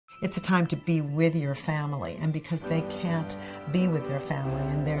It's a time to be with your family, and because they can't be with their family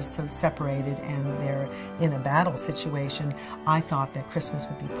and they're so separated and they're in a battle situation, I thought that Christmas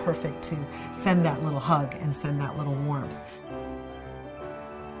would be perfect to send that little hug and send that little warmth.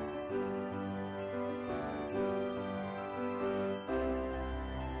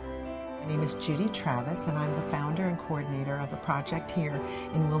 My name is Judy Travis, and I'm the founder and coordinator of the project here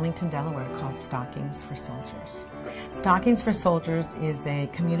in Wilmington, Delaware, called Stockings for Soldiers. Stockings for Soldiers is a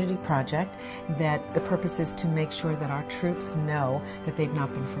community project that the purpose is to make sure that our troops know that they've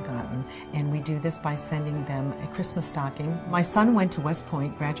not been forgotten, and we do this by sending them a Christmas stocking. My son went to West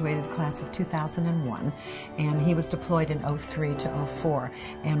Point, graduated the class of 2001, and he was deployed in 03 to 04,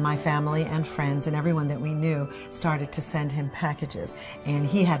 and my family and friends and everyone that we knew started to send him packages, and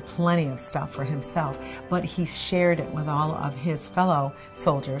he had plenty of stuff for himself, but he shared it with all of his fellow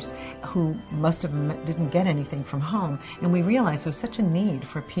soldiers, who most of them didn't get anything from home. And we realized there's such a need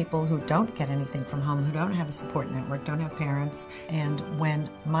for people who don't get anything from home, who don't have a support network, don't have parents. And when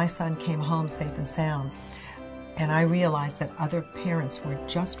my son came home safe and sound, and I realized that other parents were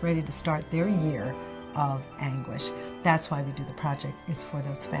just ready to start their year of anguish, that's why we do the project, is for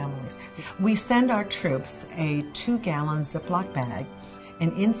those families. We send our troops a 2-gallon Ziploc bag,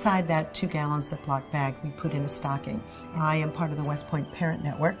 and inside that 2-gallon Ziploc bag, we put in a stocking. I am part of the West Point Parent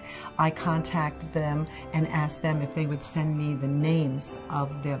Network. I contact them and ask them if they would send me the names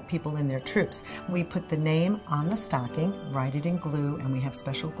of the people in their troops. We put the name on the stocking, write it in glue, and we have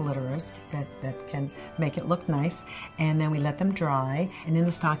special glitterers that can make it look nice. And then we let them dry, and in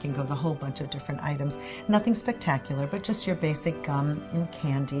the stocking goes a whole bunch of different items. Nothing spectacular, but just your basic gum and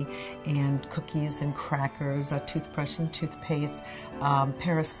candy and cookies and crackers, a toothbrush and toothpaste,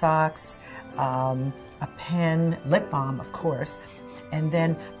 pair of socks, a pen, lip balm, of course. And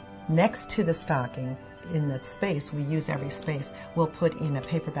then next to the stocking, in that space, we use every space, we'll put in a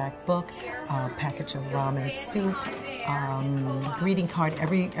paperback book, a package of ramen soup, greeting card.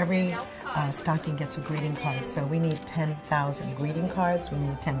 Every stocking gets a greeting card, so we need 10,000 greeting cards, we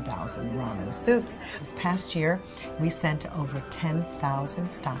need 10,000 ramen soups. This past year, we sent over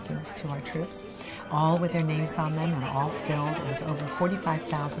 10,000 stockings to our troops, all with their names on them and all filled. It was over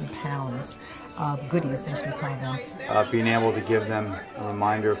 45,000 pounds of goodies, as we call them. Being able to give them a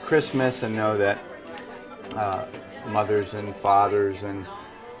reminder of Christmas and know that mothers and fathers and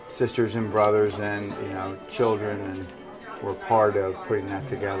sisters and brothers and children and we're part of putting that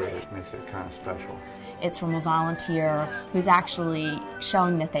together. It makes it kind of special. It's from a volunteer who's actually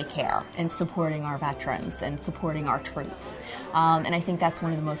showing that they care and supporting our veterans and supporting our troops. And I think that's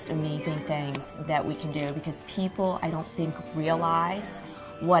one of the most amazing things that we can do, because people, I don't think, realize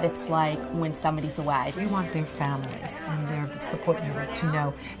what it's like when somebody's away. We want their families and their support network to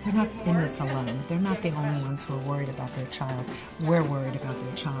know they're not in this alone. They're not the only ones who are worried about their child. We're worried about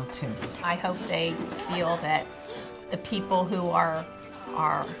their child too. I hope they feel that the people who are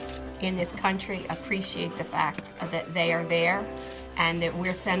in this country appreciate the fact that they are there and that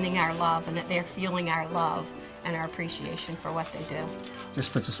we're sending our love and that they're feeling our love and our appreciation for what they do.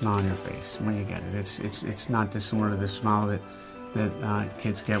 Just puts a smile on your face when you get it. It's not dissimilar to the smile that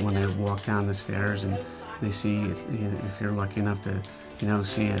kids get when they walk down the stairs and they see, if you're lucky enough to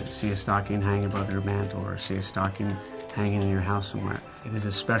see a stocking hanging above your mantle or see a stocking hanging in your house somewhere. It is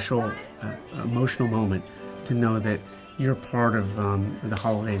a special emotional moment to know that you're part of the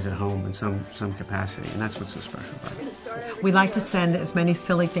holidays at home in some capacity, and that's what's so special about it. We like to send as many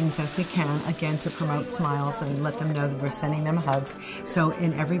silly things as we can, again, to promote smiles and let them know that we're sending them hugs. So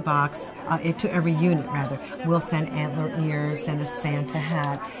in every box, to every unit rather, we'll send antler ears and a Santa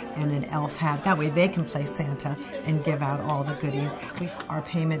hat and an elf hat. That way they can play Santa and give out all the goodies. Our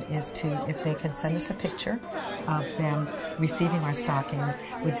payment is if they can send us a picture of them receiving our stockings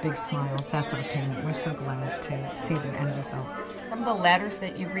with big smiles, that's our payment. We're so glad to see the end result. Some of the letters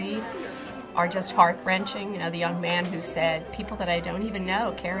that you read are just heart-wrenching. The young man who said, people that I don't even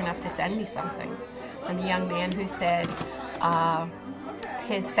know care enough to send me something. And the young man who said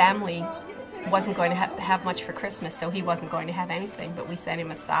his family wasn't going to have much for Christmas, so he wasn't going to have anything, but we sent him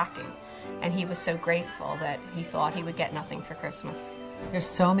a stocking. And he was so grateful that he thought he would get nothing for Christmas. There's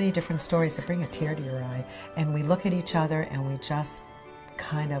so many different stories that bring a tear to your eye, and we look at each other and we just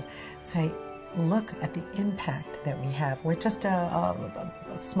kind of say, look at the impact that we have. We're just a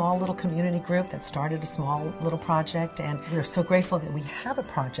small little community group that started a small little project, and we're so grateful that we have a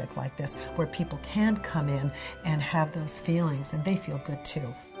project like this where people can come in and have those feelings, and they feel good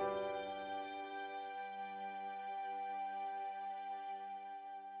too.